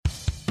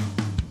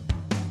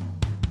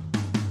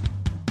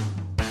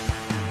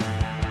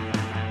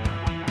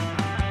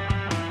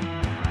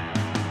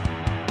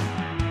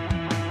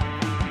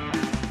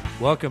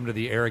Welcome to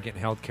the Arrogant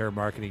Healthcare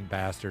Marketing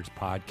Bastards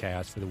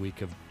podcast for the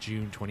week of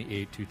June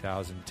 28,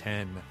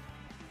 2010.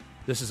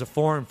 This is a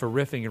forum for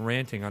riffing and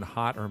ranting on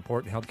hot or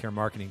important healthcare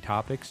marketing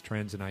topics,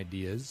 trends, and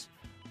ideas,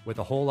 with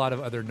a whole lot of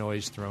other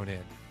noise thrown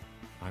in.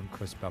 I'm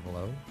Chris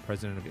Bevelo,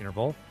 president of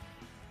Interval,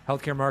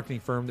 healthcare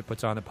marketing firm that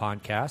puts on the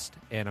podcast,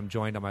 and I'm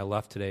joined on my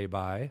left today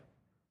by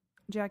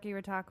Jackie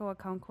Rataco,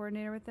 account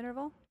coordinator with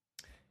Interval.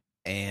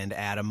 And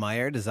Adam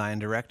Meyer, design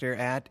director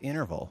at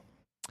Interval.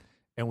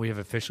 And we have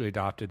officially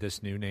adopted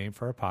this new name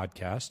for our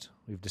podcast.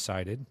 We've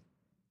decided,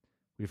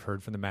 we've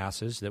heard from the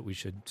masses that we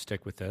should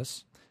stick with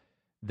this.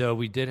 Though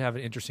we did have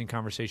an interesting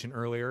conversation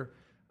earlier.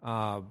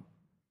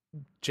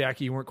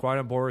 Jackie, you weren't quite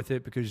on board with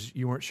it because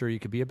you weren't sure you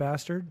could be a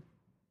bastard?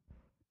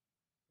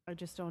 I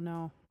just don't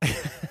know.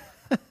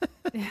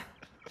 Yeah.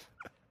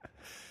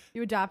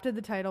 You adopted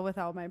the title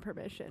without my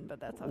permission, but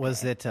that's okay.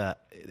 Was it,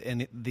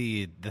 and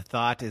the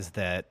thought is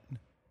that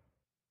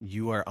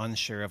you are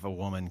unsure if a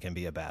woman can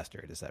be a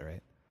bastard, is that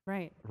right?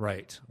 Right.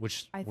 Right.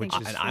 Which I think is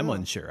it's And I'm true.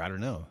 unsure, I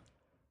don't know.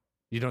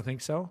 You don't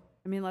think so?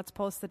 I mean, let's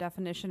post the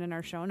definition in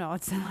our show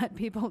notes and let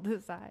people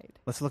decide.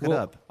 Let's look it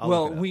up. I'll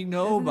well, look it up. we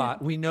know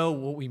we know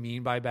what we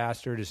mean by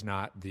bastard is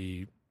not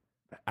the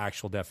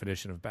actual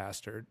definition of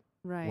bastard.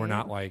 Right. We're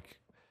not like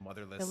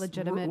Motherless.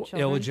 Illegitimate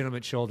children.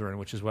 illegitimate children,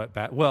 which is what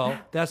well,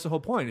 that's the whole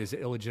point. Is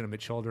it illegitimate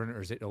children or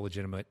is it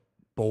illegitimate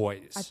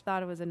boys? I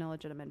thought it was an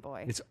illegitimate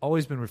boy. It's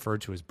always been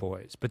referred to as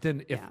boys. But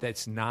then if Yeah.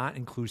 that's not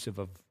inclusive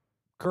of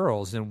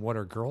girls, then what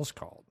are girls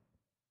called?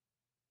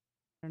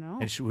 I don't know.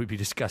 And should we be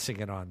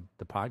discussing it on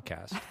the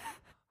podcast?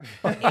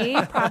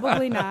 A,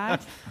 probably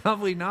not.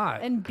 Probably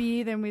not. And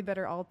B, then we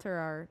better alter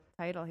our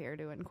title here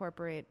to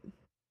incorporate.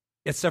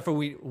 Except for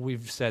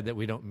we've said that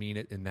we don't mean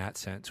it in that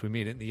sense. We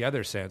mean it in the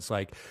other sense,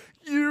 like,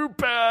 you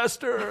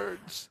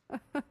bastards.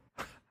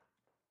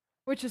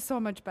 Which is so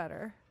much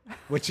better.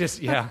 Which is,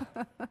 yeah.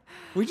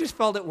 We just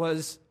felt it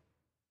was,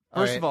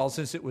 All first right. of all,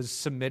 since it was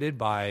submitted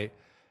by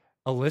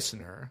a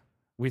listener,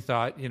 we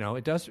thought,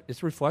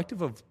 it's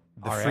reflective of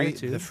our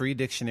attitude.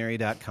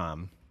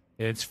 Thefreedictionary.com.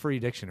 It's free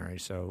dictionary,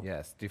 so.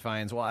 Yes,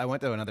 defines, well, I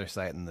went to another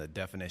site and the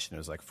definition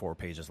was like 4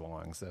 pages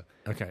long. So,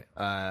 Okay.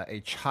 a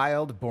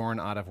child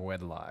born out of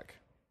wedlock.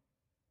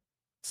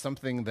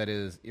 Something that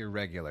is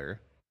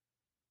irregular.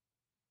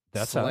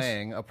 That's us.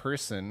 Slang, a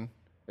person,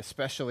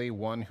 especially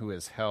one who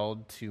is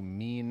held to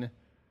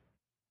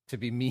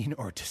be mean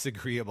or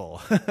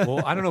disagreeable.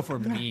 Well, I don't know if we're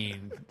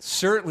mean.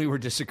 Certainly we're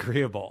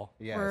disagreeable.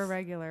 Yes. We're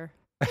irregular.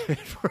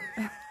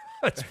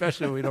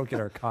 Especially when we don't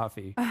get our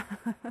coffee.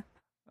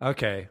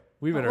 Okay.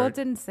 We better. Well, it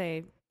didn't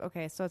say.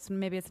 Okay, so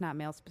maybe it's not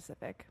male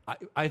specific.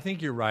 I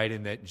think you're right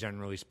in that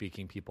generally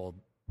speaking, people,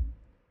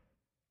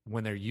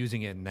 when they're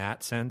using it in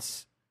that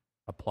sense,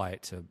 apply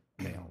it to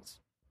males.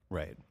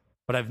 Right.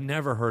 But I've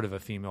never heard of a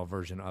female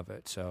version of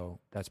it, so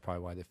that's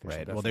probably why the official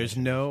Right. definition. Well, there's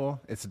no.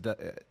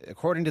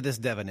 According to this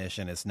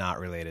definition, it's not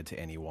related to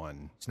any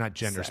one. It's not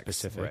gender sex.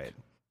 specific. Right.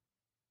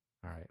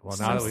 All right. Well,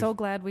 So now I'm that so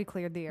glad we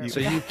cleared the air. so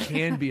you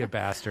can be a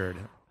bastard.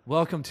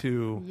 Welcome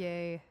to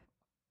Yay.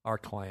 our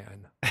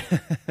clan.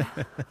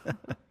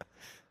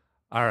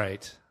 All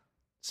right.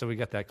 So we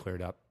got that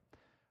cleared up.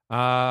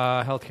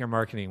 Healthcare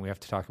marketing, we have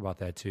to talk about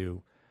that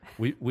too.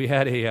 We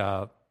had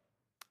a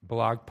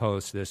blog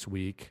post this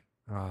week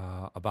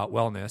about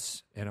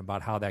wellness and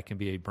about how that can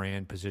be a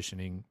brand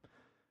positioning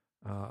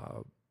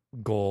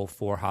goal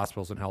for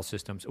hospitals and health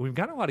systems. We've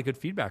gotten a lot of good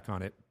feedback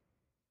on it.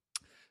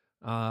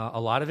 A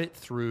lot of it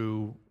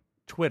through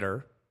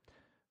Twitter.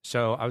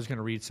 So I was going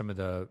to read some of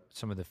the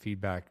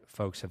feedback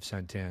folks have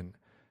sent in.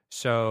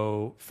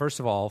 So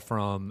first of all,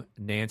 from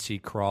Nancy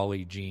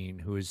Crawley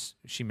Jean,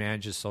 she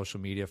manages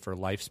social media for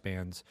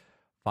Lifespan's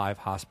 5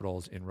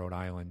 hospitals in Rhode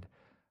Island.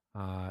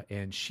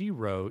 And she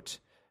wrote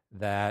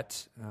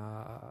that,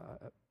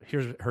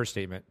 here's her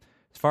statement.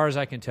 As far as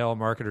I can tell,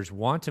 marketers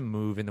want to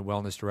move in the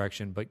wellness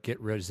direction, but get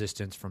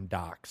resistance from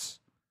docs.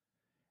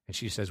 And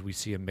she says we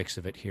see a mix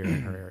of it here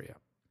in her area.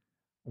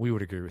 We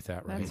would agree with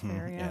that, right? That's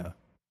fair, yeah.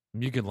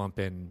 You could lump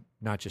in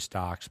not just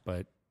docs,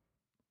 but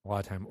a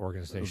lot of time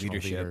organizational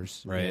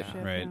leaders. Right, Leadership,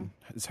 right.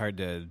 yeah. It's hard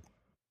to.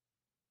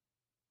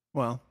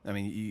 Well, I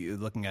mean, you're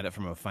looking at it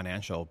from a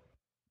financial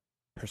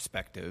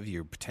perspective.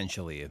 You're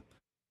potentially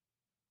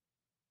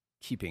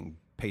keeping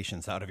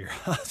patients out of your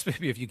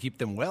hospital. If you keep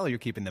them well, you're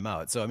keeping them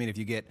out. So, I mean, if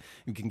you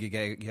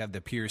have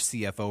the pure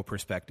CFO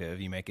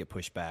perspective, you might get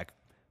pushed back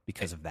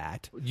because of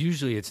that.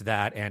 Usually it's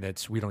that,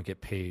 and we don't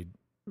get paid.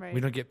 Right.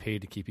 We don't get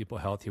paid to keep people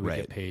healthy. We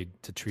Right. get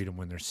paid to treat them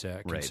when they're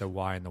sick. Right. And so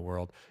why in the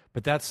world?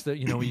 But that's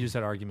we used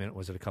that argument,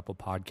 was it a couple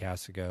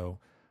podcasts ago?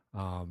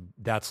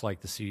 That's like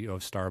the CEO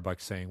of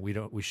Starbucks saying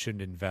we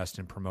shouldn't invest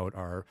and promote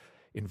our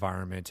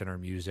environment and our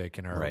music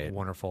and our Right.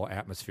 wonderful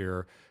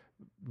atmosphere.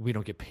 We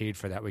don't get paid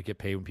for that. We get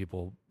paid when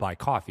people buy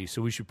coffee.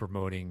 So we should be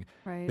promoting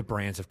Right. the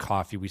brands of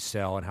coffee we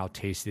sell and how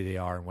tasty they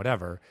are and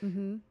whatever.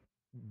 Mm-hmm.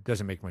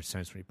 Doesn't make much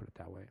sense when you put it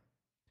that way.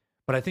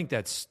 But I think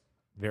that's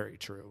very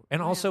true.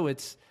 And also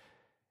it's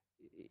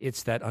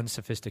that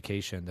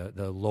unsophistication,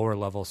 the lower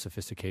level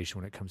sophistication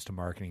when it comes to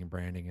marketing and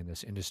branding in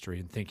this industry,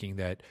 and thinking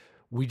that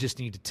we just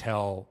need to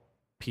tell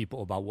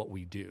people about what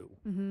we do.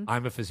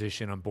 I'm a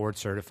physician. I'm board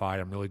certified.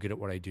 I'm really good at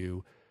what I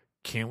do.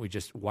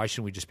 Why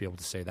shouldn't we just be able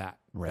to say that?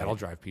 Right. That'll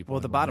drive people.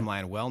 Well, the bottom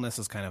line, wellness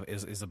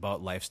is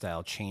about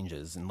lifestyle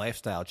changes, and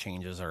lifestyle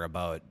changes are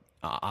about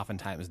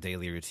oftentimes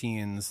daily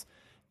routines,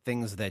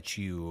 things that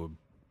you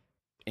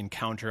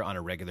encounter on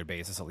a regular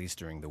basis, at least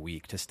during the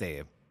week, to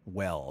stay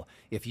well.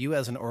 If you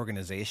as an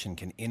organization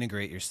can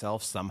integrate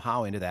yourself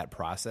somehow into that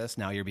process,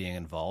 now you're being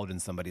involved in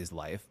somebody's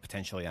life,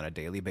 potentially on a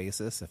daily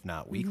basis, if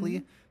not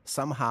weekly,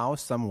 somehow,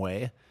 some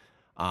way.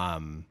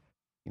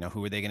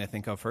 Who are they going to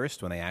think of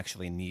first when they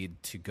actually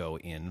need to go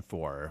in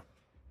for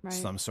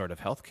some sort of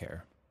health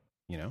care?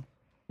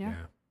 Yeah.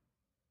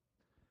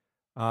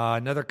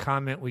 Another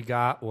comment we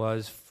got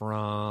was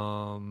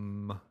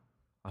from,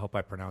 I hope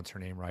I pronounce her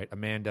name right,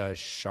 Amanda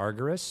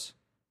Chargaris,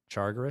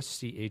 Charguris.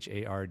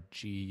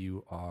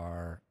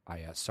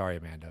 Sorry,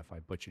 Amanda, if I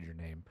butchered your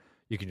name.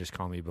 You can just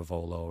call me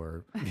Bivolo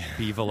or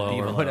Bivolo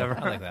or whatever.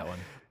 I like that one.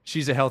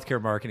 She's a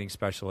healthcare marketing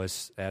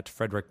specialist at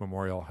Frederick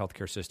Memorial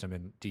Healthcare System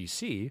in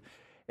D.C.,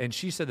 and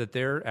she said that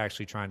they're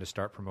actually trying to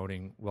start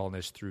promoting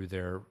wellness through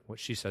their, what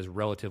she says,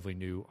 relatively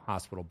new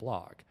hospital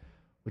blog,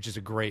 which is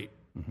a great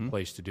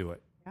place to do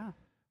it. Yeah.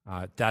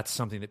 That's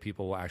something that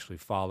people will actually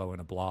follow in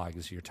a blog,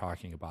 as you're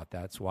talking about.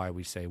 That's why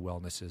we say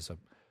wellness is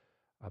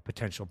a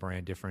potential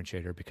brand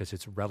differentiator, because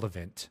it's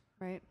relevant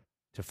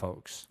to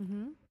folks.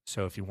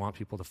 So if you want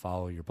people to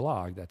follow your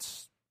blog,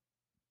 it's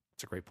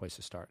a great place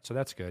to start. So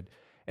that's good.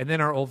 And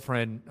then our old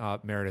friend,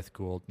 Meredith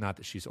Gould, not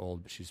that she's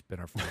old, but she's been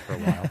our friend for a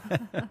while.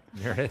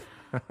 Meredith,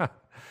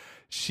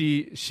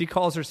 she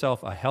calls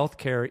herself a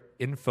healthcare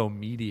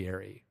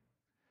infomediary.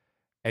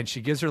 And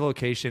she gives her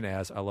location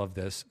as, I love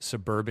this,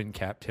 Suburban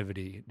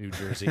Captivity, New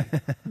Jersey.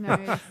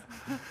 Nice.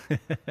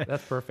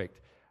 That's perfect.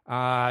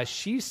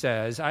 She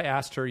says, I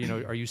asked her,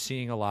 are you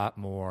seeing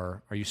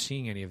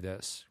any of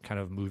this kind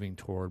of moving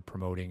toward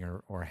promoting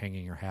or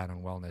hanging your hat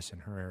on wellness in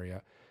her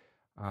area?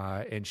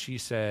 And she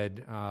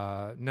said,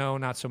 no,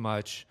 not so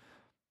much.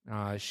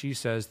 She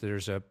says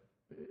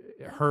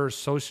her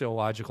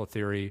sociological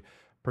theory,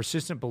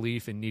 persistent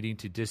belief in needing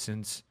to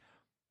distance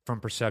from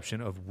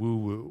perception of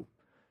woo-woo.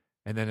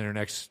 And then in her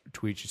next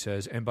tweet, she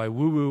says, and by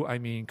woo-woo, I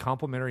mean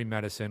complementary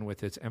medicine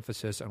with its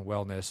emphasis on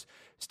wellness,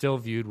 still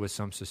viewed with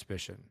some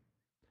suspicion.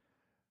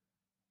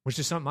 Which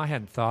is something I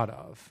hadn't thought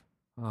of.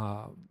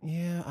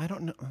 Yeah, I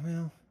don't know.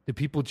 Well, do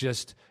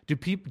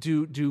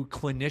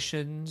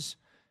clinicians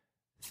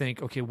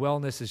think, okay,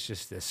 wellness is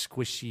just this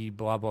squishy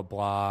blah, blah,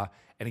 blah.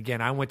 And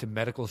again, I went to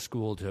medical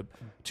school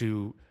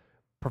to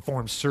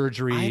perform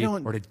surgery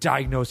or to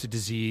diagnose a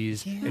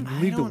disease and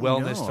leave the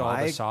wellness to all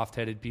the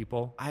soft-headed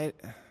people.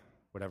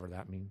 Whatever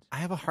that means. I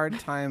have a hard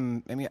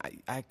time. I mean,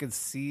 I can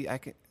see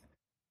that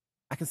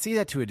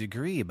to a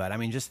degree, but I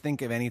mean, just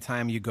think of any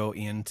time you go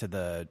into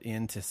the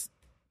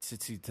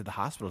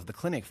hospitals, the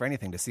clinic for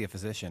anything, to see a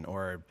physician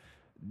or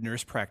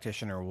nurse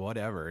practitioner or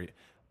whatever.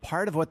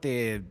 Part of what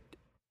they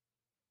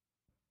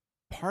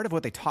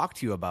talk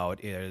to you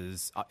about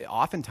is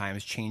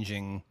oftentimes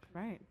changing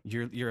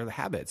your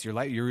habits, your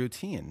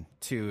routine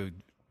to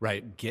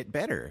get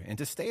better and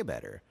to stay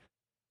better.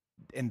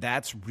 And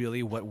that's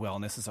really what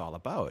wellness is all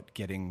about: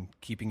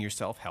 keeping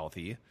yourself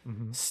healthy,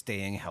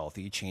 staying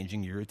healthy,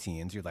 changing your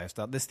routines, your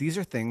lifestyle. These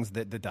are things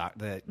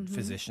that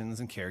physicians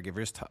and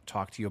caregivers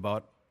talk to you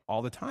about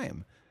all the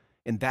time,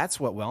 and that's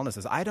what wellness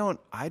is. I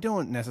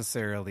don't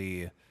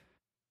necessarily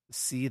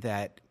see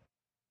that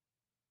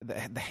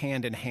the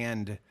hand in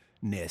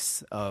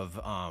handness of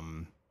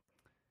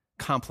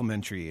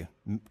complementary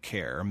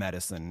care or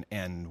medicine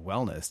and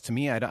wellness. To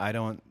me, I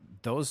don't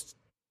those.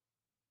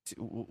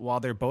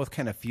 While they're both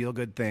kind of feel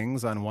good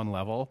things on one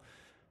level,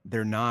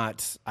 they're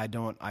not.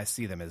 I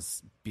see them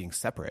as being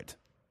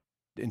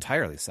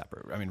entirely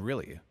separate. I mean,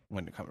 really,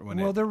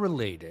 they're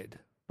related.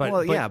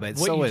 But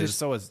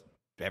so is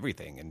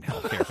everything in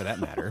healthcare for that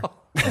matter.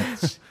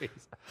 If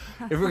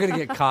we're going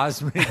to get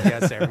cosmic,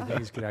 yes,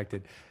 everything's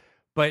connected.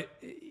 But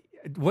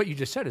what you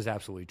just said is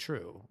absolutely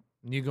true.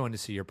 When you go in to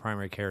see your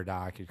primary care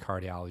doc, your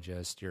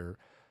cardiologist, your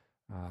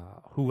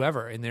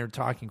whoever, and they're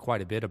talking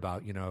quite a bit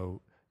about,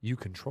 you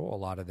control a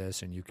lot of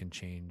this and you can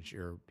change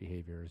your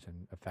behaviors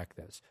and affect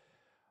this.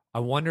 I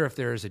wonder if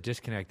there is a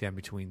disconnect then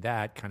between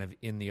that kind of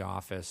in the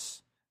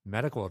office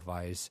medical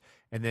advice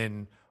and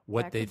then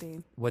what they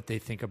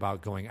think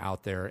about going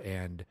out there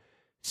and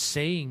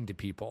saying to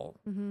people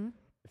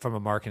from a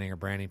marketing or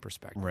branding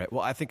perspective. Right.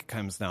 Well, I think it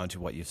comes down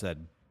to what you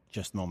said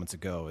just moments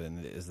ago,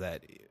 and is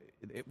that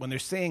when they're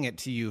saying it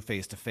to you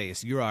face to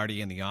face, you're already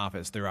in the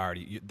office. They're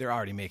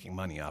already making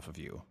money off of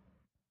you.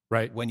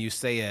 Right. When you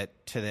say it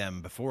to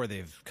them before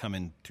they've come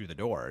in through the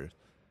door,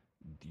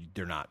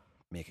 they're not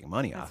making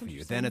money off of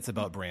you. Then it's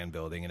about brand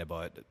building and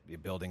about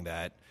building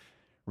that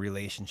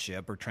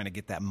relationship or trying to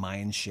get that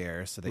mind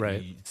share so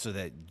that so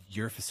that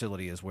your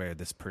facility is where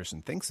this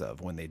person thinks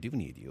of when they do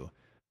need you.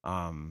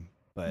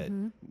 But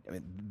I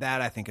mean,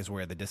 that I think is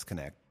where the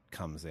disconnect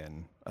comes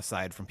in.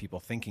 Aside from people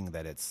thinking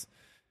that it's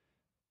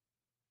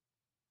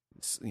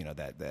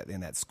that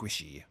in that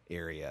squishy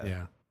area.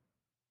 Yeah.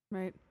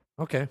 Right.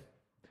 Okay.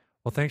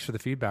 Well, thanks for the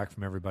feedback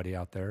from everybody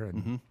out there.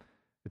 And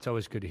it's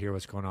always good to hear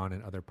what's going on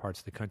in other parts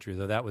of the country,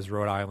 though that was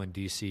Rhode Island,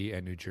 D.C.,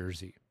 and New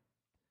Jersey,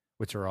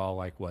 which are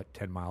all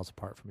 10 miles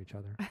apart from each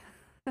other.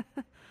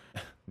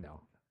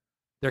 No.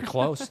 They're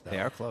close. They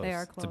are close. They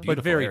are close. It's a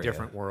But very area.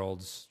 different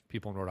worlds.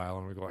 People in Rhode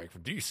Island would go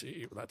from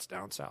D.C., well, that's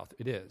down south.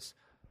 It is.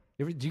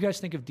 Do you guys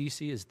think of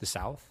D.C. as the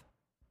South?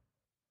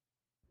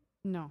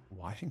 No.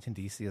 Washington,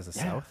 D.C. as the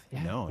South?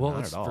 Yeah. No, well, not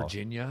it's at all.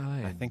 Virginia.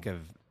 And I think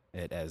of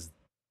it as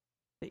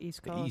The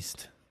East the Coast.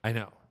 East. I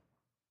know.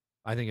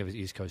 I think of it as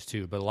East Coast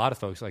too, but a lot of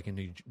folks like in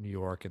New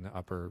York in the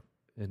upper,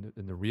 in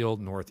the real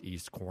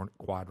northeast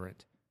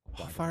quadrant.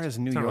 How far is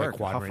New It's not really York?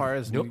 quadrant.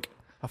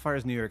 How far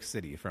is New York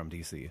City from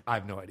D.C.? I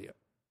have no idea.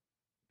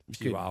 A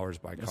few hours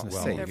by car.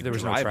 Well, say, if there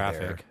was no drive traffic.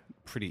 there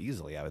pretty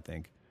easily, I would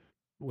think.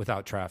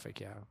 Without traffic,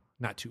 yeah.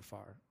 Not too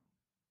far.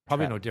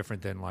 Probably no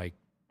different than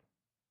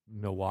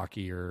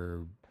Milwaukee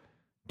or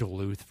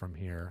Duluth from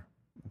here.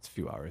 It's a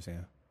few hours,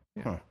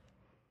 yeah. Huh.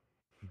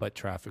 But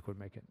traffic would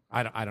make it.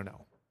 I don't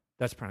know.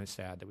 That's probably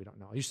sad that we don't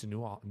know. I used to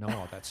know all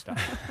that stuff.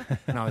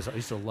 And I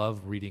used to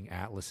love reading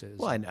atlases.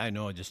 Well, I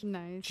know just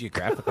Nice.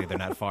 geographically they're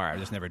not far. I've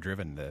just never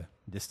driven the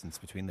distance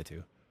between the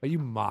two. Are you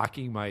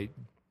mocking my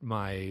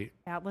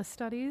Atlas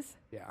studies?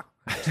 Yeah,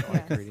 I just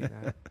like reading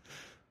that.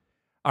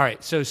 All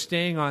right, so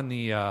staying on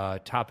the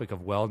topic of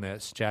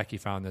wellness, Jackie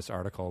found this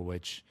article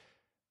which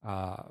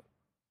has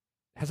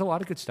a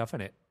lot of good stuff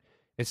in it.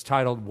 It's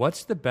titled,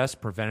 "What's the Best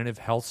Preventative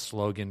Health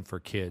Slogan for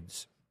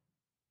Kids?"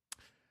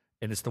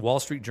 And it's the Wall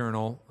Street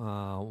Journal.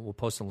 We'll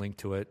post a link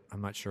to it.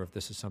 I'm not sure if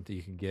this is something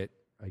you can get.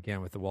 Again,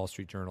 with the Wall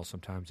Street Journal,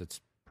 sometimes it's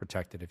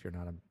protected if you're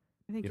not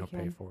you don't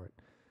pay for it.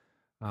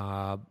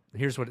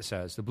 Here's what it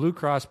says. The Blue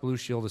Cross Blue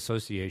Shield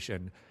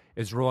Association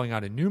is rolling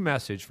out a new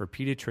message for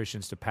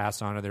pediatricians to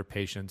pass on to their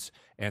patients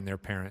and their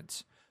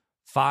parents.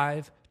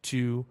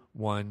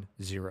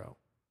 5210.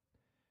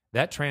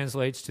 That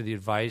translates to the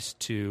advice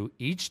to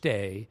each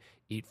day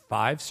eat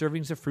 5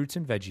 servings of fruits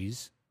and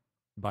veggies.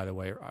 By the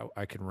way,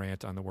 I can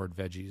rant on the word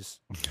veggies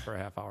for a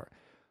half hour.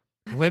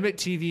 Limit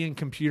TV and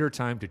computer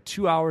time to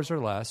 2 hours or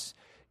less.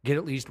 Get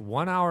at least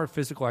 1 hour of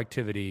physical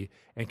activity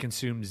and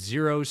consume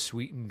 0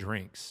 sweetened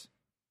drinks.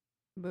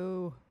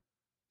 Boo.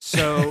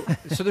 So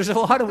there's a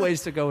lot of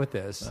ways to go with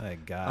this. My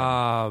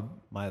God,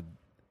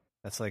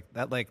 that's like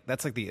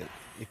the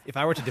if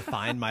I were to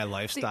define my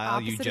lifestyle,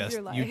 you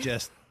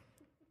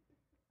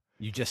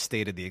just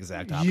stated the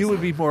exact opposite. You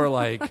would be more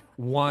like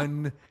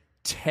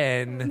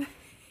 110.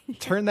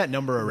 Turn that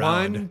number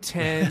around.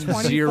 110,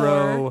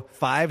 0,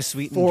 5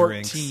 sweetened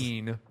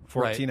 14, drinks.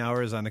 14 right.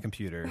 hours on the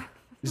computer.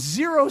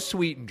 0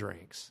 sweetened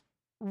drinks.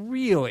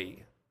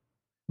 Really?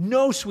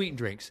 No sweetened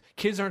drinks.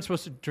 Kids aren't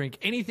supposed to drink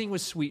anything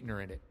with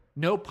sweetener in it.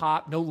 No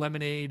pop, no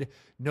lemonade,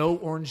 no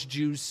orange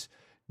juice,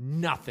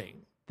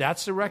 nothing.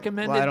 That's the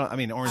recommended. Well,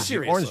 orange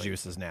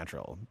juice is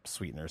natural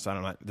sweetener, so I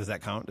don't know. Does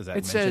that count? Is that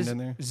mentioned in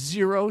there?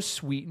 0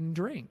 sweetened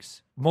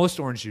drinks. Most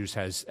orange juice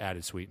has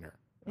added sweetener.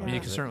 Yeah. I mean,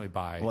 you can certainly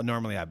buy. Well,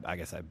 normally, I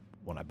guess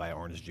when I buy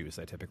orange juice,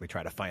 I typically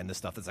try to find the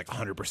stuff that's like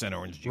 100%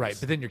 orange juice. Right,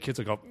 but then your kids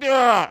will go,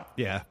 "Ugh,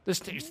 yeah, this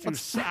tastes too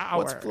sour.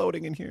 What's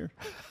floating in here?"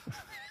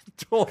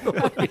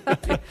 Totally.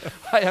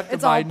 I have to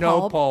It's buy all no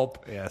pulp.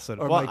 pulp. Yeah,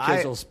 or my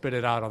kids will spit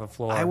it out on the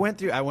floor. I went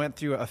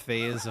through a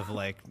phase of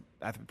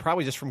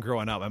probably just from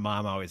growing up. My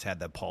mom always had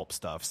the pulp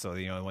stuff. So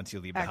once you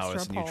leave the Extra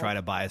house and you pulp. try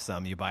to buy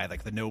some, you buy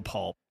the no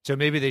pulp. So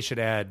maybe they should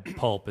add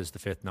pulp as the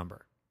 5th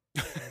number.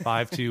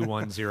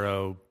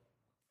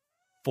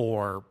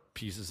 52104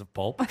 pieces of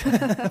pulp. I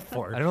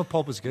don't know if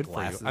pulp is good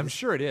Glasses. for you. I'm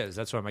sure it is.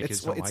 That's why my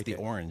kids don't like it.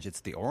 Orange.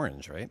 It's the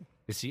orange, right?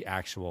 It's the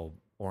actual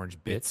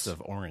orange bits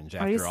of orange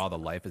after all the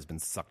life has been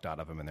sucked out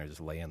of them and they're just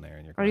laying there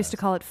in your glass. I used to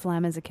call it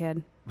phlegm as a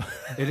kid.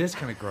 It is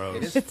kind of gross.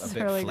 It is It's a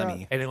bit really phlegmy.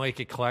 gross. And then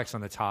it collects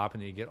on the top,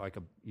 and then you get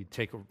you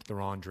take the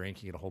wrong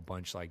drink, you get a whole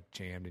bunch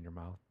jammed in your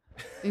mouth.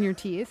 In your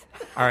teeth.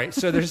 All right,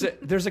 so there's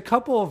a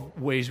couple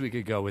of ways we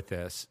could go with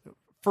this.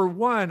 For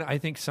one, I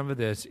think some of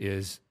this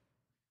is,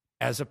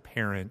 as a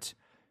parent,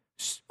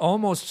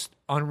 almost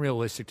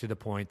unrealistic to the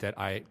point that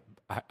I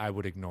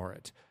would ignore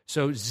it.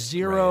 So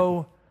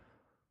 0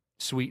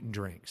 sweetened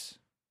drinks.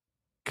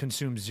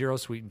 Consume 0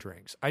 sweetened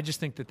drinks. I just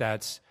think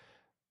that's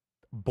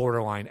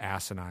borderline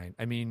asinine.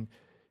 I mean,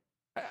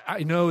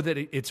 I know that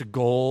it's a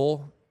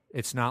goal.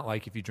 It's not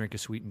like if you drink a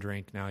sweetened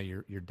drink, now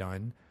you're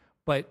done.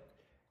 But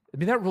I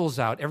mean, that rules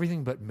out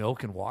everything but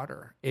milk and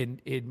water.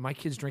 And my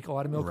kids drink a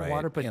lot of milk and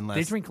water, but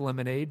they drink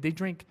lemonade. They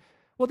drink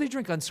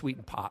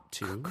unsweetened pop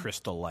too.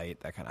 Crystal Light.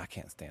 I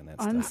can't stand that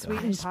stuff.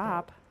 Unsweetened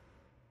pop.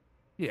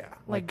 Yeah,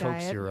 Like Coke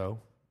diet? Zero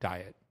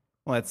diet.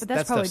 Well, But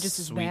that's probably stuff's just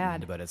as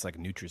sweetened, bad. but it's like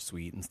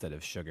NutraSweet instead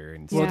of sugar.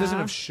 And Well, it doesn't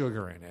Yeah. have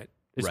sugar in it.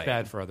 It's Right.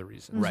 bad for other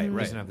reasons. Right, It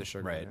right. doesn't have the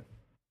sugar Right. in it.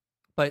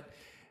 But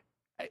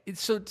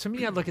so to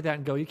me, I look at that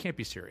and go, you can't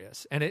be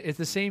serious. And it's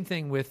the same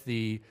thing with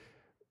the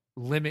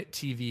limit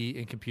TV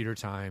and computer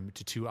time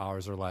to 2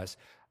 hours or less.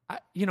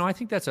 I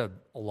think that's a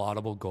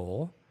laudable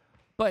goal.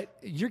 But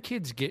your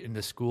kids get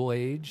into school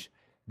age.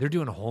 They're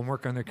doing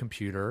homework on their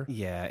computer.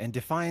 Yeah, and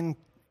define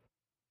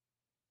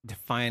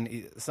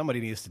somebody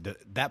needs to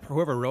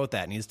whoever wrote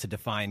that needs to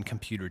define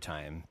computer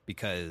time,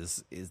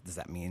 because does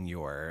that mean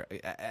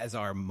as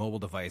our mobile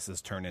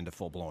devices turn into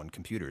full-blown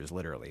computers,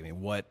 literally? I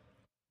mean, what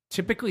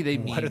typically they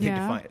mean? What do they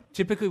define?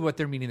 Typically what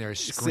they're meaning there is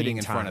screen sitting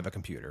in time. front of a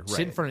computer, right?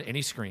 Sit in front of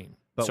any screen.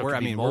 But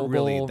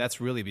so that's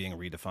really being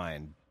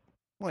redefined.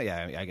 Well,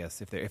 yeah, I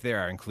guess if they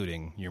are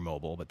including your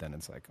mobile, but then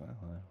it's like, well,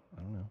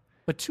 I don't know.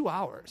 But 2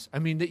 hours. I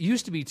mean, it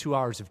used to be 2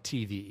 hours of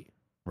TV.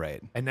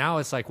 Right. And now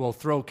it's like, well,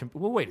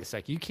 wait a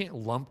sec. You can't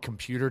lump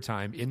computer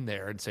time in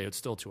there and say it's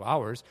still 2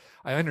 hours.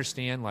 I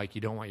understand, like,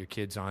 you don't want your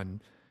kids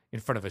in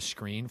front of a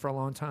screen for a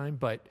long time,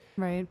 but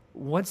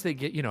once they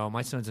get,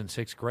 my son's in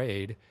 6th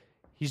grade,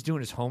 he's doing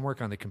his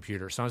homework on the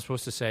computer. So I'm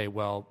supposed to say,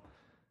 well,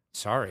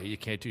 sorry, you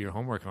can't do your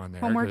homework on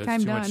there. Homework time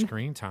too done. much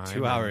screen time.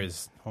 2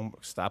 hours.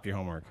 Stop your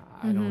homework.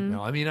 I don't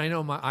know. I mean, I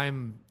know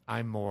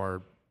I'm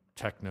more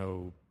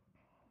techno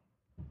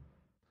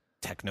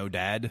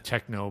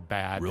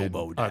bad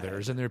Robo than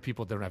others, and there are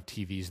people that don't have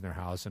TVs in their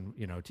house, and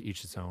to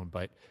each its own.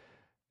 But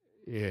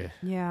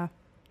yeah,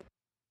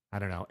 I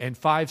don't know. And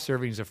 5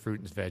 servings of fruit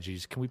and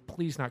veggies. Can we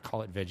please not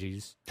call it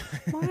veggies?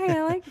 Why?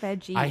 I like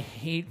veggies. I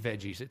hate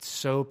veggies. It's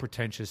so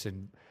pretentious,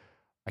 and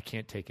I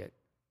can't take it.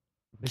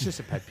 It's just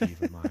a pet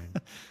peeve of mine.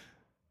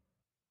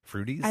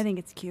 Fruities? I think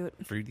it's cute.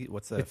 Fruity?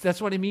 What's that?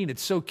 That's what I mean.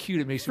 It's so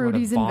cute. It makes me want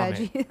to vomit.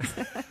 Fruities and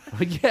veggies.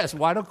 But yes,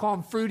 why don't call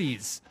them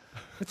fruities?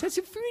 Let's have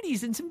some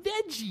fruities and some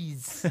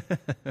veggies.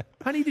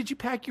 Honey, did you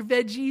pack your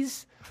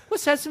veggies?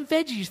 Let's have some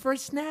veggies for a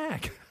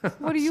snack.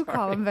 What do you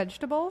call them?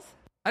 Vegetables?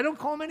 I don't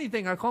call them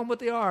anything. I call them what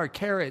they are.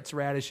 Carrots,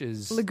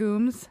 radishes.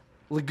 Legumes.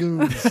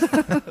 Legumes.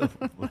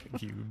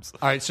 Legumes.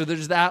 All right, so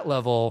there's that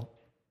level.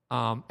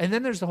 And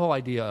then there's the whole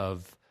idea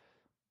of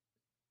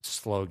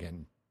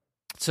slogan.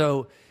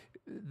 So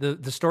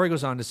the story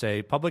goes on to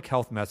say, public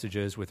health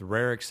messages, with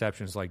rare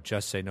exceptions like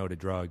just say no to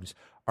drugs,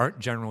 aren't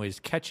generally as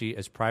catchy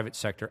as private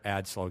sector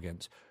ad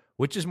slogans.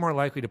 Which is more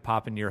likely to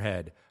pop into your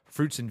head?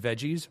 Fruits and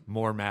veggies,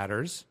 more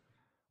matters,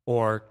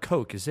 or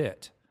Coke is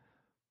it?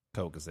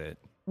 Coke is it.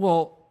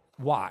 Well,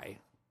 why?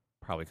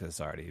 Probably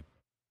because I already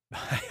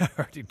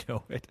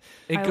know it.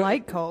 I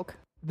like Coke.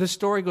 The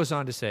story goes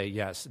on to say,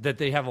 yes, that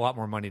they have a lot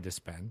more money to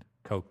spend.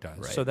 Coke does.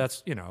 Right. So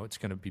that's, it's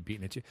going to be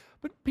beaten at you.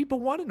 But people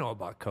want to know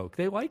about Coke.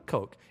 They like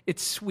Coke.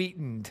 It's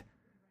sweetened.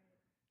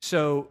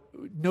 So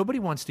nobody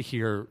wants to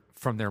hear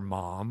from their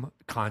mom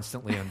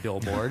constantly on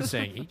billboards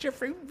saying, eat your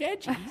fruit and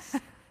veggies.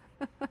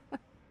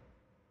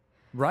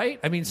 Right?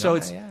 I mean, so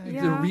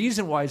the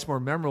reason why it's more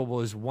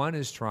memorable is one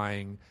is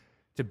trying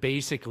to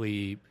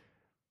basically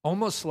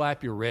almost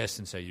slap your wrist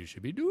and say, you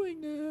should be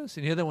doing this.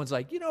 And the other one's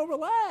like,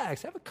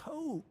 relax, have a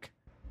Coke.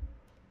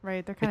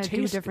 Right, they're kind of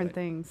two different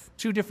things.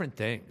 Two different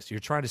things.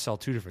 You're trying to sell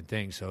two different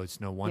things, so it's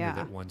no wonder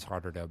that one's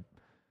harder to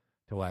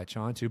latch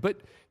onto.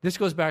 But this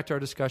goes back to our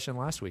discussion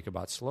last week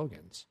about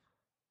slogans.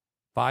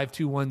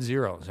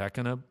 5210. Is that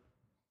going to,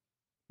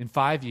 in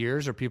 5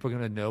 years, are people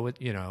going to know it,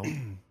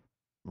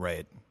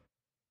 Right.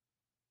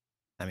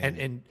 I mean,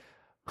 and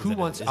who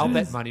wants, I'll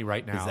bet money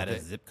right now. Is that a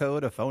zip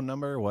code, a phone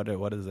number? What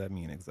does that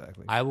mean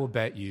exactly? I will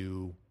bet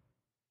you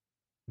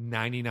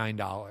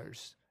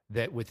 $99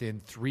 that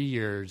within 3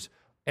 years,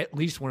 at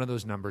least one of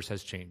those numbers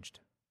has changed.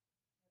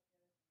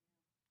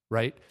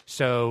 Right?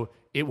 So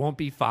it won't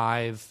be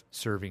 5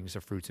 servings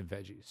of fruits and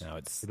veggies. No,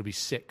 it'll be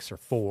 6 or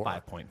 4.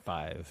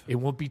 5.5. It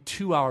won't be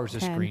 2 hours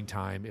of screen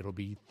time. It'll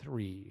be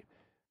 3.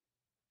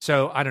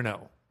 So I don't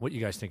know what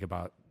you guys think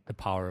about the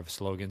power of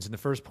slogans in the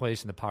first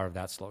place and the power of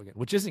that slogan,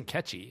 which isn't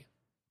catchy.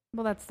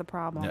 Well, that's the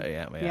problem. No,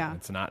 yeah.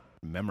 It's not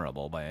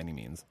memorable by any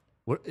means.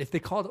 What if they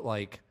called it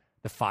like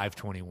the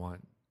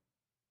 521?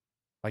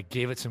 Like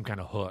gave it some kind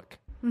of hook.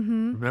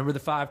 Mm-hmm. Remember the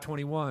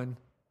 521?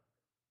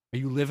 Are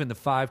you living the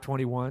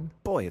 521?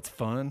 Boy, it's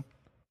fun.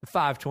 The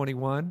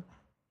 521.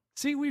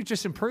 See, we've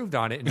just improved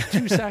on it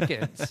in 2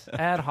 seconds.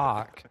 Ad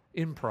hoc,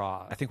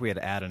 improv. I think we had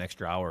to add an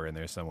extra hour in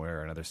there somewhere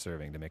or another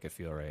serving to make it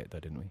feel right, though,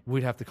 didn't we?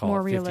 We'd have to call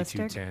More it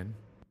realistic. 5210.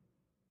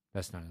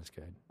 That's not as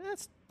good.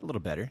 That's a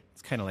little better.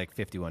 It's kind of like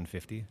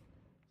 5150. Isn't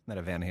that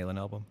a Van Halen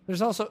album?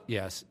 There's also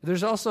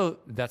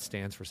that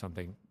stands for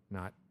something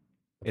not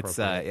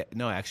appropriate. It's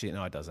no,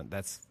 it doesn't.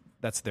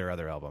 That's their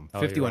other album. Oh,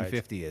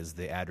 5150 is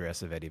the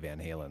address of Eddie Van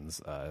Halen's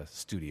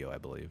studio, I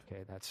believe.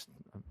 Okay, that's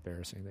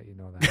embarrassing that you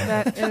know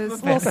that. That is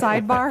a little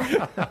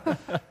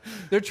sidebar.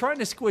 They're trying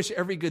to squish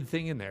every good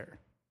thing in there.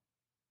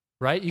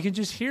 Right? You can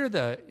just hear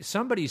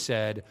somebody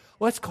said,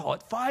 let's call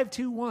it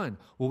 521.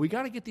 Well, we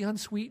got to get the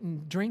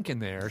unsweetened drink in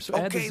there. So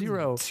add the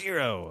zero.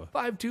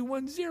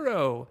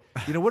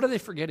 5210. What are they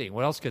forgetting?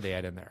 What else could they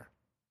add in there?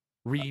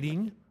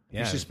 Reading.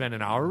 Yeah. You should spend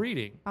an hour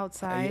reading.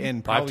 Outside.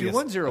 And probably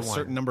 52101. a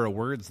certain number of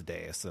words a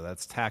day. So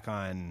that's tack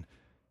on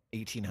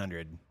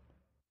 1,800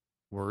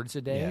 words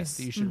a day yes.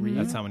 that you should read.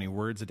 That's how many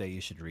words a day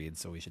you should read.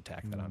 So we should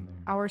tack that on there.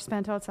 Hour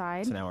spent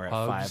outside. So now we're at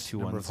Hugs,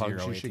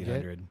 5210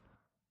 1,800.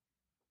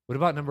 What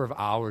about number of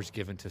hours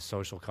given to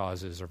social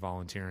causes or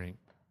volunteering?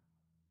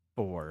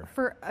 4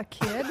 for a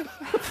kid.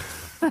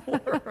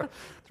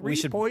 we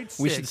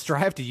should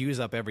strive to use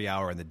up every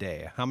hour in the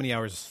day. How many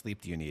hours of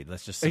sleep do you need?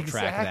 Let's just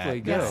subtract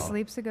that. Yeah,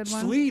 sleep's a good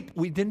one. Sleep.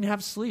 We didn't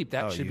have sleep.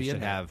 That should be in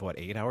there. Have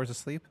 8 hours of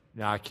sleep?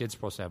 Nah, kids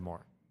supposed to have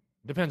more.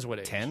 Depends what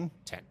age. 10?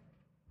 10.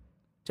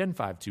 10,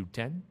 5, 2,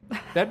 10.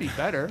 That'd be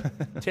better.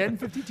 10,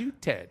 52,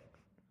 10.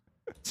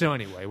 So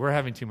anyway, we're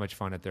having too much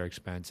fun at their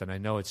expense, and I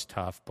know it's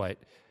tough, but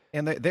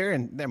and their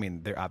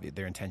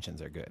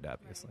intentions are good,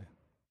 obviously,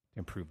 to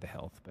improve the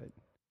health. But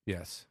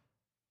yes,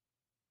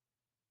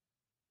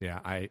 yeah.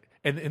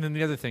 And then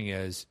the other thing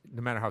is,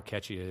 no matter how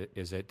catchy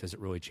does it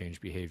really change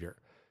behavior?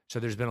 So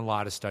there's been a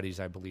lot of studies,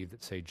 I believe,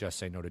 that say just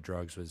say no to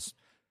drugs was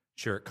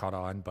sure it caught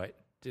on, but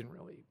didn't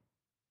really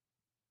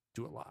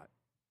do a lot.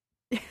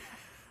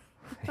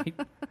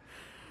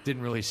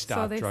 Didn't really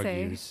stop drug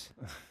use.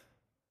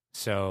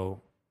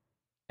 So.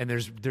 And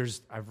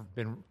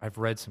I've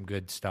read some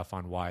good stuff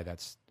on why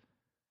that's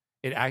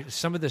it.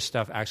 Some of this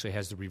stuff actually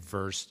has the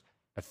reverse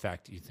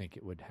effect you think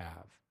it would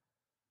have.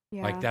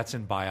 Yeah. Like that's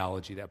in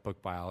biology, that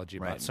book Biology,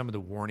 about some of the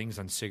warnings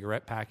on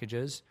cigarette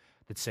packages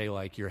that say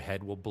like your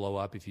head will blow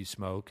up if you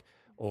smoke,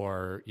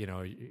 or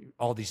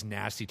all these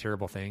nasty,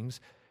 terrible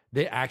things.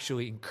 They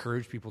actually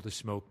encourage people to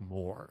smoke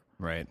more.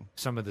 Right.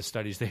 Some of the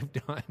studies they've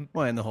done.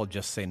 Well, and the whole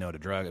just say no to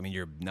drugs. I mean,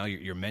 you're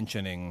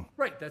mentioning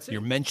that's it. You're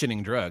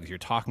mentioning drugs. You're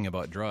talking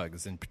about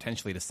drugs, and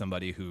potentially to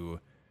somebody who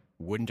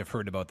wouldn't have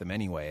heard about them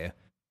anyway.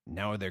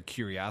 Now their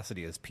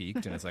curiosity is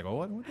piqued, and it's like, oh,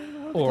 what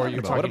or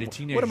you're talking to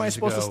teenagers. What am I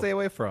supposed to stay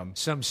away from?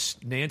 Some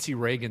Nancy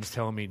Reagan's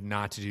telling me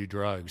not to do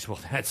drugs. Well,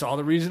 that's all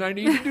the reason I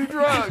need to do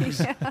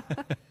drugs.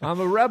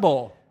 I'm a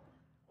rebel.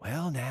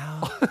 Well,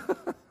 now,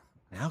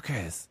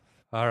 Chris.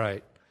 All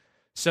right.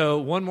 So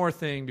one more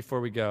thing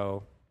before we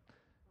go.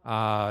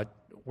 We're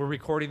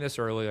recording this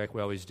early like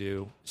we always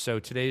do. So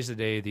today's the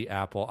day the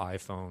Apple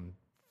iPhone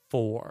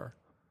 4,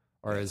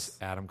 or as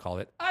Adam called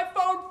it,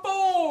 iPhone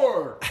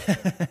 4,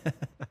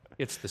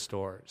 hits the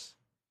stores.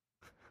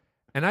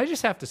 And I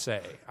just have to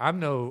say, I'm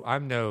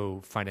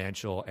no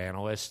financial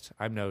analyst.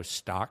 I'm no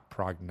stock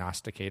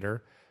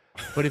prognosticator.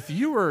 But if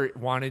you were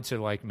wanting to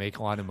like make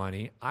a lot of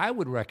money, I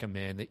would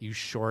recommend that you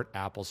short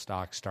Apple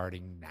stock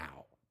starting now.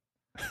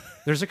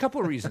 There's a couple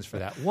of reasons for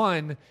that.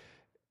 One,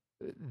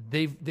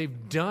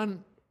 they've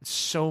done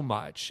so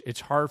much.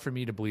 It's hard for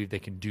me to believe they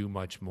can do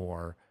much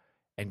more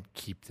and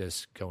keep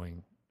this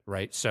going,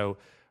 right? So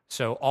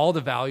all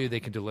the value they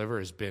can deliver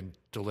has been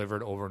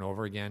delivered over and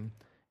over again,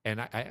 and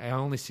I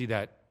only see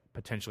that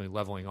potentially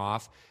leveling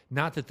off.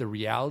 Not that the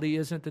reality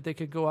isn't that they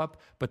could go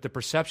up, but the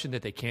perception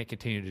that they can't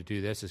continue to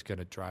do this is going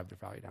to drive their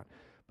value down.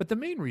 But the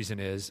main reason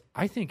is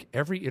I think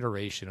every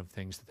iteration of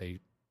things that they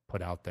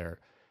put out there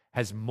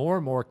has more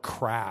and more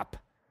crap,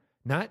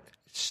 not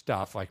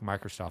stuff like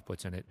Microsoft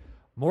puts in it,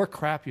 more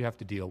crap you have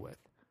to deal with.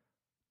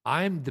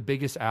 I'm the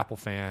biggest Apple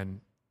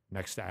fan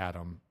next to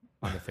Adam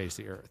on the face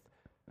of the earth.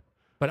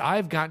 But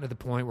I've gotten to the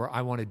point where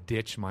I want to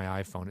ditch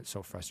my iPhone. It's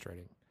so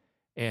frustrating.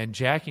 And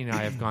Jackie and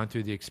I have gone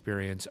through the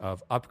experience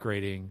of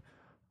updating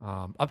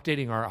our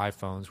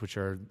iPhones, which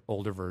are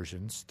older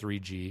versions,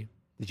 3G.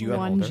 Did you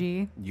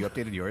 1G? You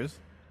updated yours?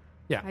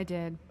 Yeah. I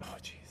did. Oh,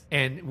 jeez.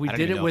 And we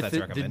did it with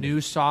the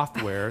new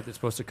software that's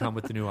supposed to come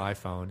with the new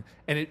iPhone.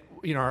 And it,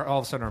 all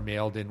of a sudden our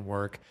mail didn't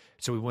work.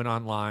 So we went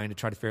online to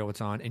try to figure out what's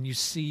on. And you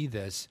see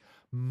this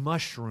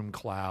mushroom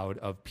cloud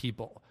of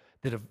people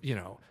that have,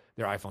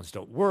 their iPhones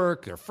don't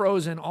work, they're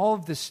frozen, all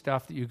of this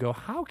stuff that you go,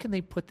 how can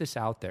they put this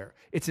out there?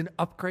 It's an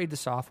upgrade to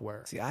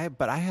software. See, I have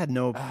the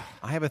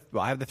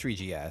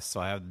 3GS, so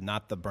I have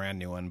not the brand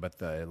new one, but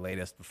the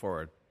latest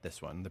before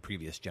this one, the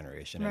previous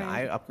generation. Right. And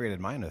I upgraded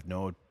mine with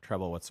no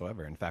trouble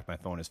whatsoever. In fact, my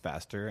phone is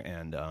faster,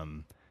 and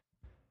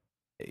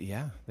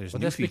there's new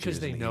that's features because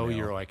they know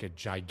you're like a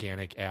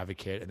gigantic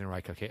advocate, and they're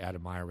like, okay,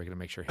 Adam Meyer, we're going to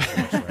make sure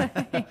he works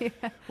right.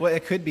 Yeah. Well,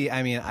 it could be.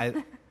 I mean,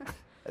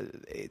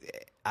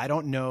 I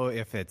don't know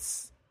if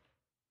it's.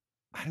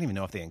 I don't even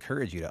know if they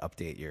encourage you to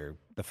update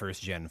the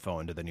first gen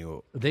phone to the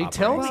new. They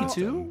tell me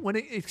to when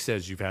it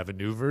says you have a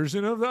new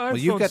version of the iPhone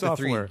you've got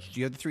software.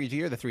 You have the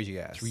 3G or the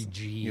 3GS?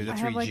 3G. You're the 3G. I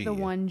have like the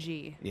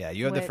 1G. Yeah,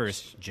 you have the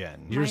first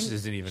gen. Yours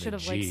isn't even should a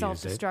have G,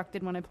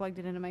 self-destructed when I plugged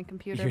it into my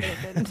computer, but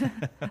it didn't.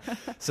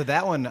 So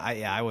that one,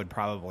 I would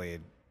probably,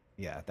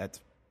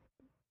 that's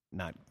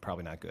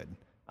probably not good.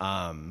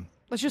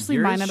 Let's just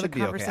leave mine out of the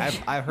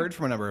conversation. Okay. I've heard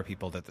from a number of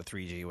people that the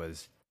 3G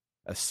was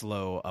a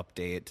slow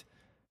update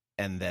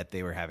and that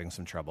they were having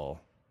some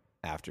trouble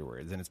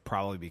afterwards, and it's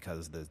probably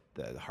because the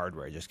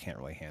hardware just can't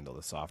really handle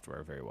the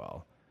software very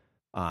well.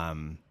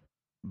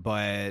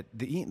 But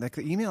the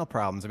email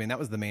problems, I mean, that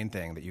was the main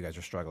thing that you guys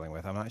are struggling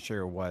with. I'm not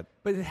sure what.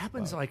 But it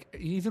happens like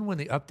even when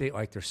they update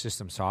like their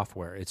system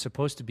software, it's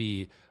supposed to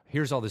be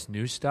here's all this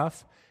new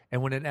stuff,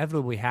 and what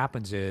inevitably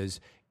happens is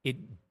it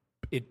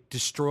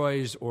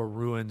destroys or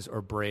ruins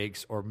or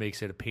breaks or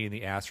makes it a pain in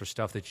the ass for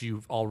stuff that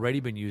you've already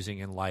been using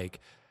in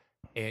like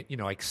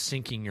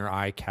syncing your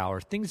iCal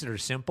or things that are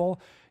simple.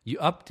 You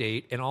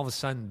update, and all of a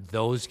sudden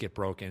those get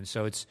broken.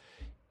 So it's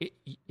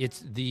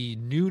the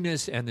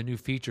newness and the new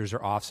features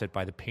are offset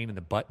by the pain in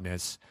the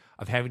buttness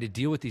of having to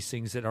deal with these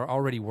things that are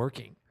already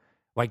working.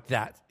 Like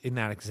that in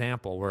that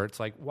example where it's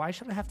like, why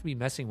should I have to be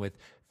messing with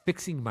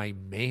fixing my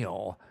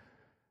mail?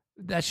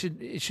 It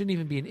shouldn't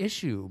even be an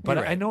issue. But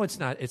Right. I know it's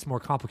not. It's more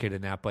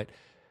complicated than that. But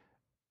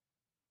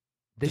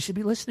they should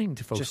be listening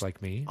to folks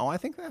like me. Oh, I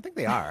think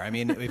they are. I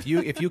mean, if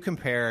you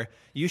compare,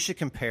 you should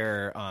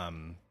compare. I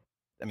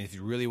mean, if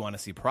you really want to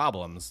see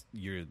problems,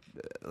 you're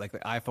like the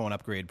iPhone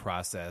upgrade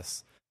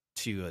process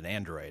to an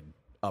Android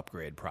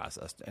upgrade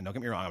process. And don't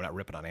get me wrong, I'm not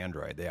ripping on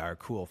Android. They are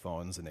cool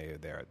phones and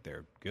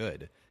they're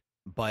good.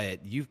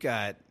 But you've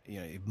got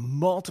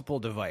multiple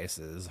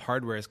devices.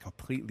 Hardware is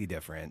completely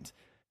different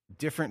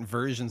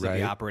versions of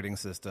the operating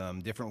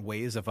system, different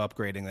ways of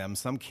upgrading them.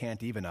 Some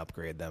can't even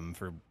upgrade them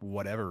for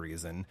whatever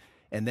reason.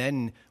 And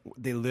then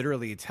they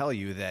literally tell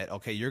you that,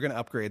 okay, you're going to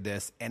upgrade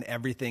this and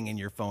everything in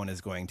your phone is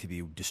going to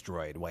be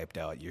destroyed, wiped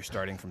out. You're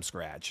starting from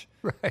scratch.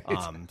 Right.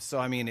 So,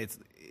 I mean, it's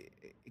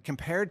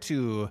compared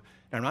to,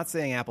 and I'm not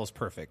saying Apple's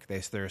perfect.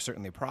 There are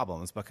certainly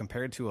problems, but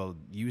compared to a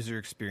user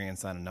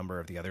experience on a number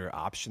of the other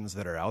options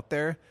that are out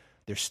there,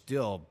 they're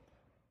still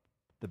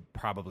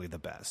probably the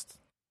best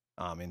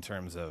in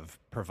terms of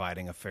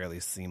providing a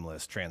fairly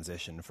seamless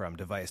transition from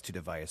device to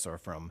device or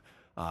from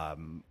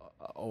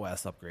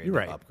OS upgrade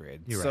to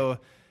upgrade. So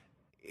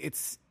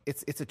it's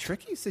a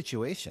tricky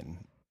situation.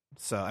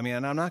 So I mean,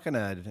 and I'm not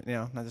gonna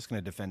not just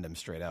gonna defend them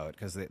straight out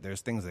because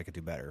there's things they could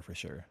do better for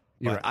sure.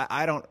 But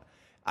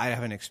I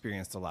haven't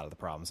experienced a lot of the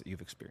problems that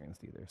you've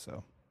experienced either.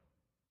 So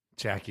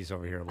Jackie's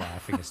over here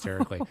laughing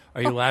hysterically.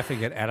 Are you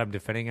laughing at Adam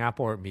defending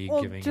Apple or me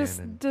giving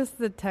in? Just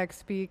the tech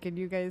speak, and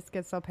you guys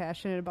get so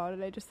passionate about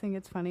it. I just think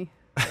it's funny.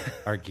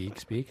 Our geek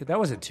speak? That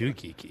wasn't too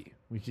geeky.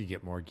 We could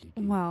get more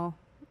geeky. Well,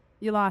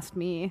 you lost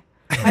me.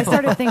 I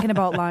started thinking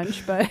about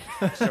lunch, but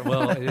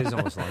well, it is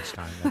almost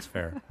lunchtime. That's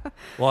fair.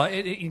 Well,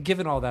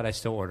 given all that, I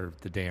still ordered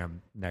the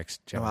damn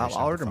next generation.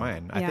 I'll order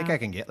mine. I think I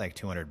can get like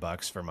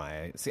 $200 for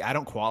my. See, I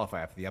don't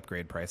qualify for the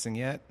upgrade pricing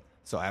yet,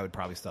 so I would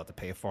probably still have to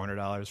pay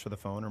 $400 for the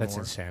phone or more. That's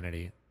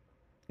insanity.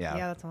 Yeah,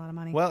 that's a lot of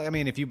money. Well, I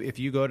mean, if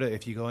you go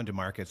into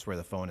markets where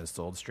the phone is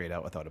sold straight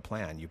out without a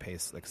plan, you pay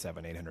like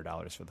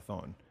 $700-800 for the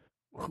phone.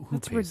 Who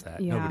pays that?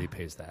 Yeah. Nobody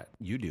pays that.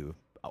 You do.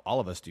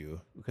 All of us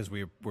do because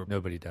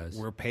nobody does.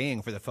 We're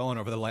paying for the phone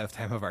over the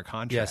lifetime of our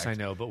contract. Yes, I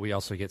know, but we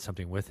also get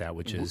something with that,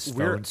 which is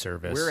phone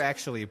service. We're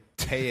actually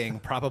paying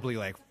probably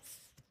like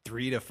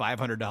 $300 to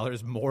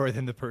 $500 more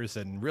than the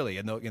person, really,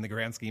 in the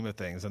grand scheme of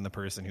things, than the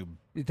person who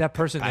that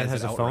person that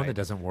has a phone that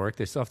doesn't work.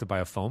 They still have to buy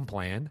a phone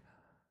plan.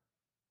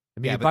 I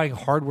mean, you're buying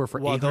hardware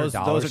for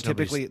 $800.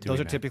 Those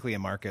are typically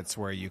in markets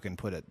where you can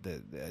put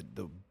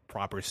the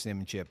proper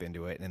SIM chip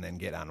into it and then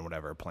get on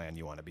whatever plan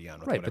you want to be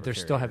on. Right, but they're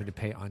still having to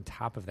pay on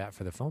top of that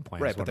for the phone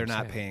plan. Right, but they're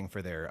not paying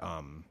for their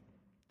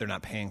they're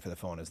not paying for the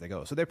phone as they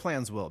go. So their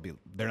plans will be.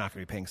 They're not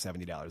going to be paying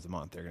 $70 a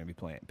month. They're going to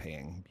be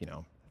paying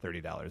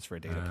 $30 for a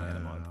data plan a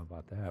month. I don't know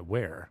about that.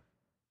 Where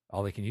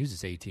all they can use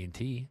is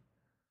AT&T.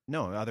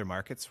 No, other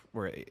markets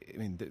where I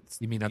mean,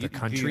 you mean other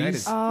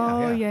countries?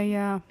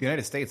 Yeah. The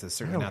United States is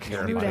certainly not the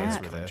only place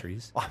where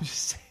countries. I'm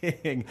just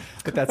saying,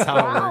 but that's how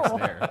it works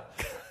there.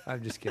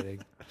 I'm just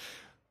kidding.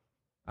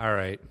 All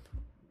right,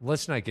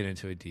 let's not get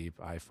into a deep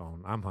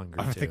iPhone. I'm hungry.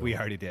 I think we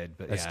already did,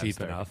 but that's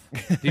deep enough.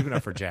 Deep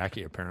enough for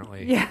Jackie,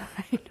 apparently. Yeah,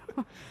 I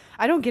know.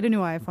 I don't get a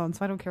new iPhone,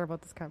 so I don't care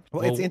about this conversation.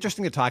 Well, it's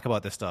interesting to talk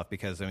about this stuff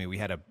because I mean, we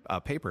had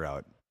a paper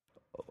out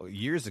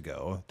years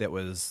ago that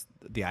was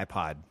the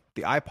iPod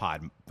before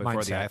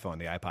mindset. The iPhone,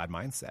 the iPod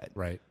mindset.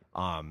 Right.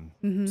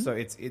 So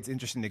it's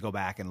interesting to go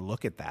back and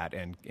look at that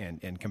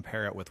and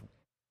compare it with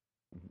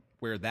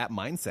where that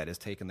mindset has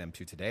taken them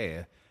to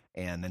today,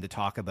 and then to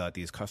talk about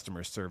these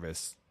customer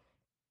service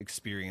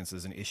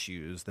experiences and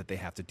issues that they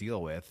have to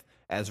deal with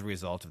as a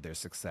result of their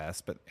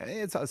success. But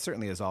it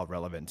certainly is all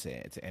relevant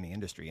to any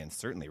industry, and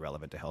certainly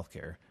relevant to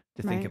healthcare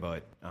to think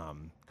about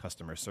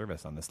customer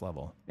service on this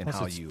level and plus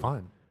how it's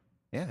fun.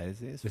 Yeah,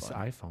 it is this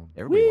fun. iPhone.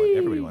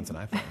 Everybody wants an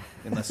iPhone,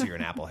 unless you're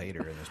an Apple hater,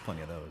 and there's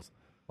plenty of those.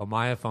 Well,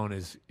 my iPhone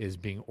is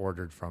being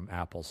ordered from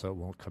Apple, so it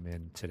won't come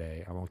in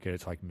today. I won't get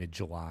it till like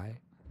mid-July.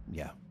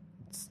 Yeah.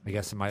 I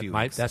guess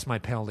that's my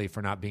penalty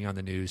for not being on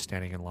the news,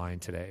 standing in line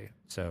today.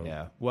 So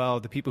yeah, well,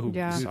 the people who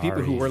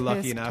were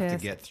lucky enough to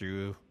get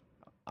through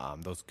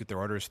get their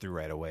orders through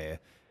right away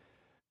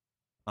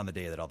on the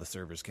day that all the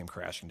servers came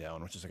crashing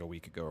down, which is like a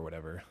week ago or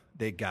whatever,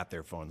 they got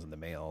their phones in the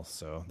mail.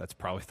 So that's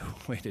probably the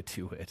way to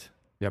do it.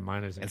 Yeah,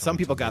 mine is. And some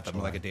people got them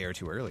like a day or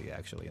two early,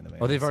 actually, in the mail.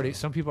 Oh, they've already.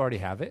 Some people already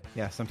have it.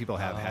 Yeah, some people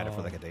have had it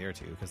for like a day or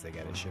two because they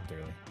got it shipped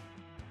early.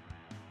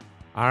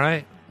 All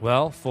right.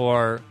 Well,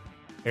 for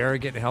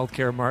Arrogant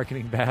Healthcare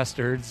Marketing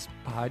Bastards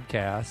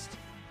podcast.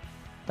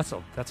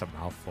 That's a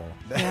mouthful.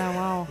 Yeah,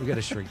 wow. We got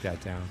to shrink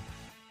that down.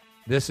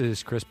 This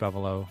is Chris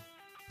Bevelo.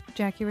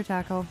 Jackie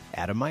Ritacco.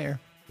 Adam Meyer.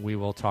 We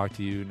will talk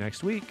to you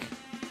next week.